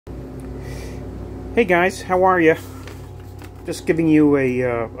Hey guys, how are you? Just giving you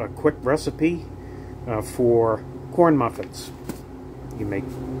a quick recipe for corn muffins. You make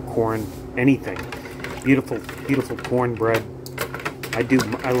corn anything. Beautiful, beautiful cornbread.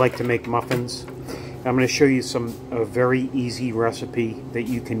 I like to make muffins. I'm going to show you a very easy recipe that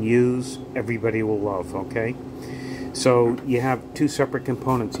you can use. Everybody will love. Okay. So you have two separate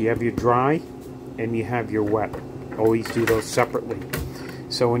components. You have your dry, and you have your wet. Always do those separately.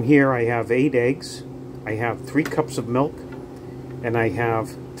 So in here I have 8 eggs, I have 3 cups of milk, and I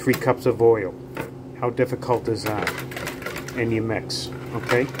have 3 cups of oil. How difficult is that? And you mix,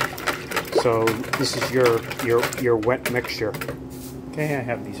 okay? So this is your wet mixture. Okay, I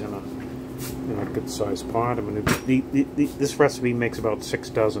have these in a good sized pot. This recipe makes about 6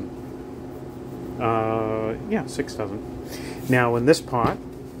 dozen. Yeah, 6 dozen. Now in this pot,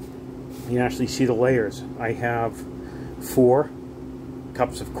 you can actually see the layers. I have 4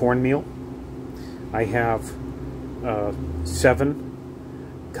 cups of cornmeal. I have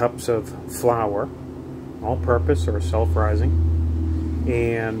 7 cups of flour, all-purpose or self-rising,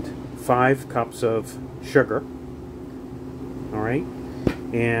 and 5 cups of sugar. All right,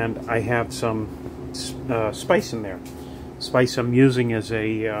 and I have some spice in there. Spice I'm using is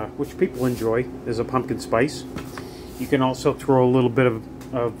which people enjoy, is a pumpkin spice. You can also throw a little bit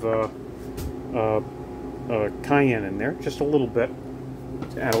of cayenne in there, just a little bit,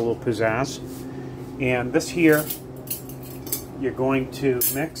 to add a little pizzazz. And this here, you're going to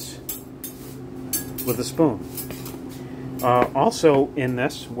mix with a spoon. Also in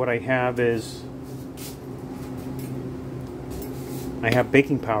this, what I have is, I have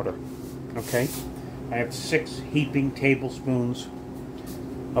baking powder, okay? I have 6 heaping tablespoons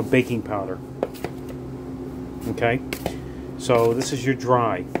of baking powder, okay? So this is your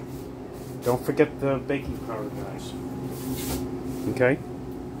dry. Don't forget the baking powder, guys. Okay?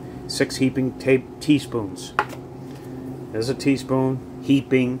 6 heaping teaspoons. There's a teaspoon,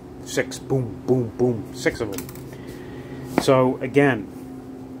 heaping, 6, boom, boom, boom, 6 of them. So again,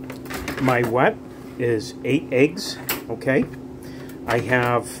 my wet is 8 eggs, okay? I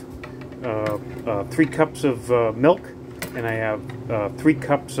have 3 cups of milk, and I have 3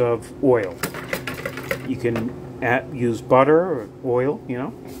 cups of oil. You can use butter or oil, you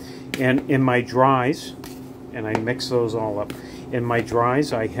know. And in my dries, and I mix those all up. In my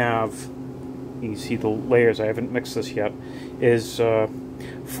dries, I have, you can see the layers, I haven't mixed this yet, is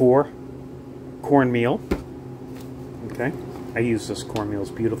 4 cornmeal. Okay, I use this cornmeal,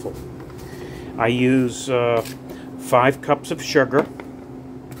 it's beautiful. I use 5 cups of sugar,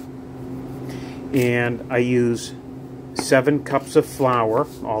 and I use 7 cups of flour,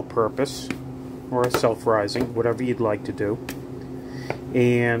 all-purpose, or a self-rising, whatever you'd like to do.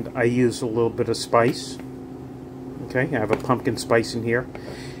 And I use a little bit of spice. Okay, I have a pumpkin spice in here,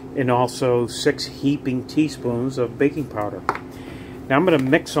 and also 6 heaping teaspoons of baking powder. Now I'm going to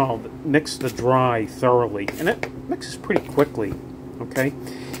mix the dry thoroughly, and it mixes pretty quickly. Okay,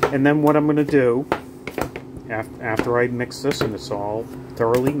 and then what I'm going to do after I mix this, and it's all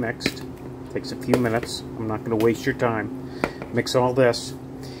thoroughly mixed, takes a few minutes. I'm not going to waste your time. Mix all this,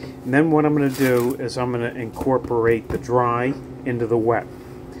 and then what I'm going to do is I'm going to incorporate the dry into the wet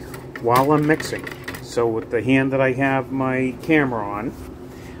while I'm mixing. So with the hand that I have my camera on,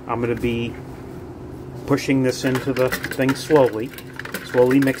 I'm going to be pushing this into the thing slowly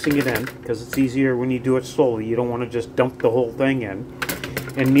mixing it in, because it's easier when you do it slowly. You don't want to just dump the whole thing in.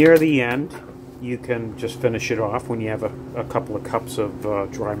 And near the end, you can just finish it off when you have a couple of cups of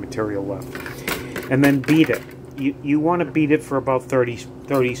dry material left. And then beat it. You want to beat it for about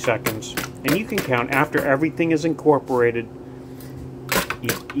 30 seconds. And you can count after everything is incorporated.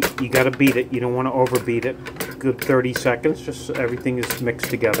 You got to beat it. You don't want to overbeat it. Good 30 seconds, just so everything is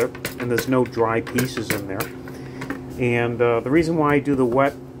mixed together, and there's no dry pieces in there. And the reason why I do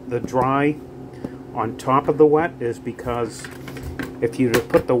the dry on top of the wet is because if you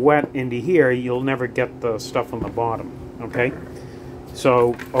put the wet into here, you'll never get the stuff on the bottom. Okay,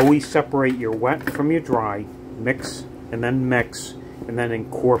 so always separate your wet from your dry. Mix, and then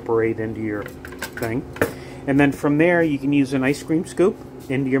incorporate into your thing. And then from there, you can use an ice cream scoop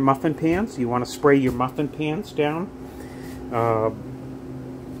into your muffin pans. You want to spray your muffin pans down.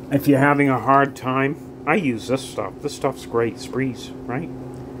 If you're having a hard time, I use this stuff. This stuff's great. Sprees, right?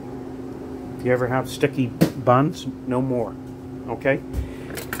 If you ever have sticky buns, no more. Okay?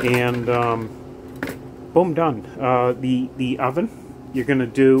 And boom, done. The oven, you're going to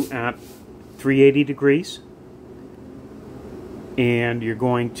do at 380 degrees. And you're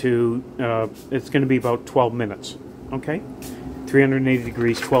going to, it's going to be about 12 minutes, okay? 380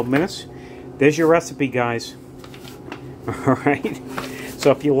 degrees, 12 minutes. There's your recipe, guys. All right?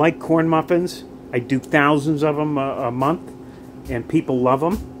 So if you like corn muffins, I do thousands of them a month, and people love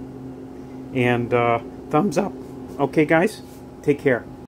them. And thumbs up. Okay, guys? Take care.